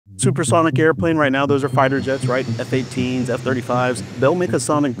Supersonic airplane right now, those are fighter jets, right? F-18s, F-35s. They'll make a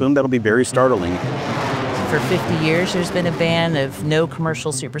sonic boom that'll be very startling. For 50 years, there's been a ban of no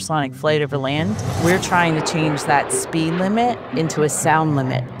commercial supersonic flight over land. We're trying to change that speed limit into a sound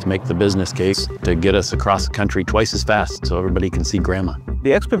limit. To make the business case to get us across the country twice as fast so everybody can see grandma.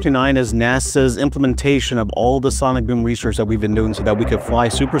 The X-59 is NASA's implementation of all the sonic boom research that we've been doing so that we could fly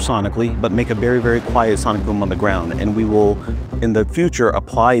supersonically, but make a very, very quiet sonic boom on the ground. And we will, in the future,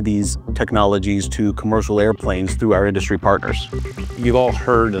 apply these technologies to commercial airplanes through our industry partners. You've all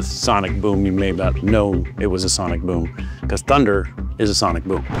heard of sonic boom. You may not know it was a sonic boom, because thunder is a sonic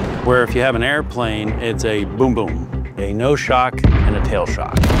boom. Where if you have an airplane, it's a boom boom, a nose shock and a tail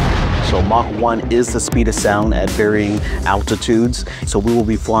shock. So Mach 1 is the speed of sound at varying altitudes. So we will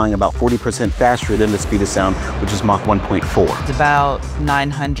be flying about 40% faster than the speed of sound, which is Mach 1.4. It's about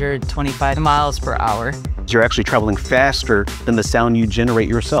 925 miles per hour. You're actually traveling faster than the sound you generate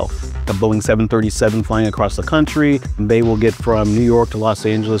yourself. A Boeing 737 flying across the country, they will get from New York to Los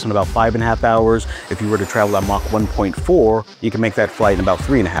Angeles in about 5.5 hours. If you were to travel at Mach 1.4, you can make that flight in about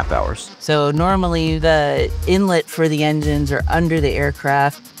 3.5 hours. So normally the inlet for the engines are under the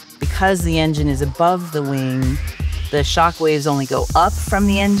aircraft. Because the engine is above the wing, the shock waves only go up from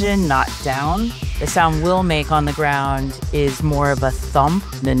the engine, not down. The sound we'll make on the ground is more of a thump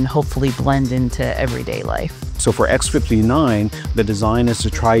and hopefully blend into everyday life. So for X-59, the design is to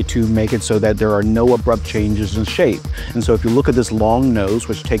try to make it so that there are no abrupt changes in shape. And so if you look at this long nose,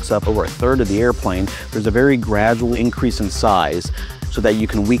 which takes up over 1/3 of the airplane, there's a very gradual increase in size so that you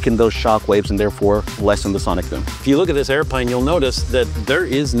can weaken those shock waves and therefore lessen the sonic boom. If you look at this airplane, you'll notice that there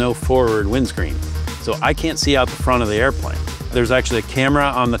is no forward windscreen. So I can't see out the front of the airplane. There's actually a camera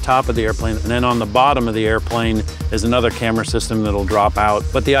on the top of the airplane, and then on the bottom of the airplane is another camera system that'll drop out.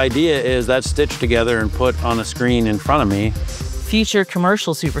 But the idea is that's stitched together and put on a screen in front of me. Future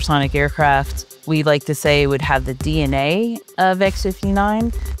commercial supersonic aircraft, we like to say, would have the DNA of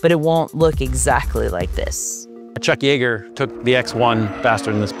X-59, but it won't look exactly like this. Chuck Yeager took the X-1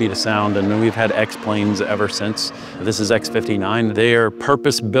 faster than the speed of sound, and we've had X-planes ever since. This is X-59. They are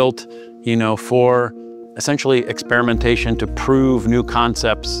purpose-built, for essentially experimentation to prove new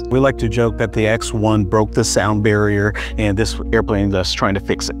concepts. We like to joke that the X-1 broke the sound barrier, and this airplane is trying to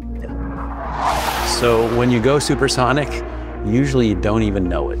fix it. So when you go supersonic, usually you don't even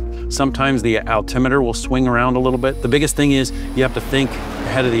know it. Sometimes the altimeter will swing around a little bit. The biggest thing is you have to think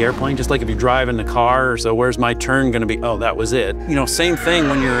ahead of the airplane, just like if you drive in the car, so where's my turn gonna be? Oh, that was it. Same thing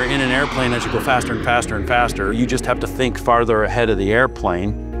when you're in an airplane as you go faster and faster and faster, you just have to think farther ahead of the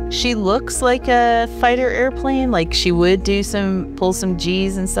airplane. She looks like a fighter airplane, like she would pull some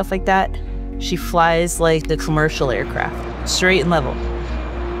G's and stuff like that. She flies like the commercial aircraft, straight and level.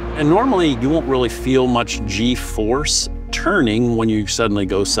 And normally you won't really feel much G-force turning when you suddenly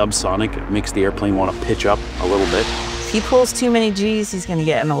go subsonic. It makes the airplane want to pitch up a little bit. If he pulls too many G's, he's gonna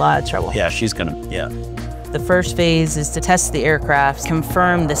get in a lot of trouble. Yeah, she's gonna, yeah. The first phase is to test the aircraft,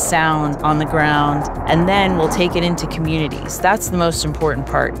 confirm the sound on the ground, and then we'll take it into communities. That's the most important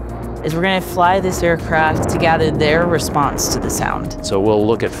part, is we're gonna fly this aircraft to gather their response to the sound. So we'll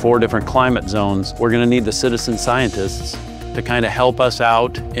look at 4 different climate zones. We're gonna need the citizen scientists to kind of help us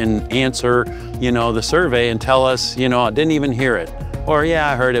out and answer, the survey and tell us, I didn't even hear it. Or, yeah,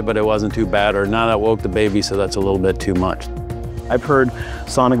 I heard it, but it wasn't too bad. Or, now that woke the baby, so that's a little bit too much. I've heard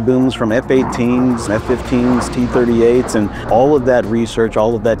sonic booms from F-18s, F-15s, T-38s, and all of that research,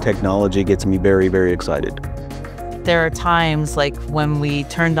 all of that technology gets me very, very excited. There are times like when we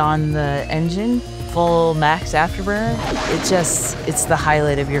turned on the engine, full max afterburner, it's the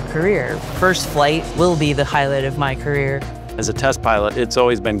highlight of your career. First flight will be the highlight of my career. As a test pilot, it's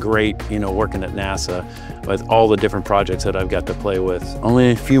always been great, working at NASA with all the different projects that I've got to play with.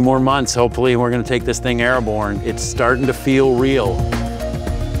 Only a few more months, hopefully, we're gonna take this thing airborne. It's starting to feel real.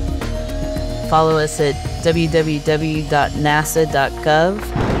 Follow us at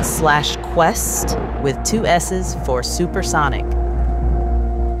www.nasa.gov/Quesst with 2 S's for supersonic.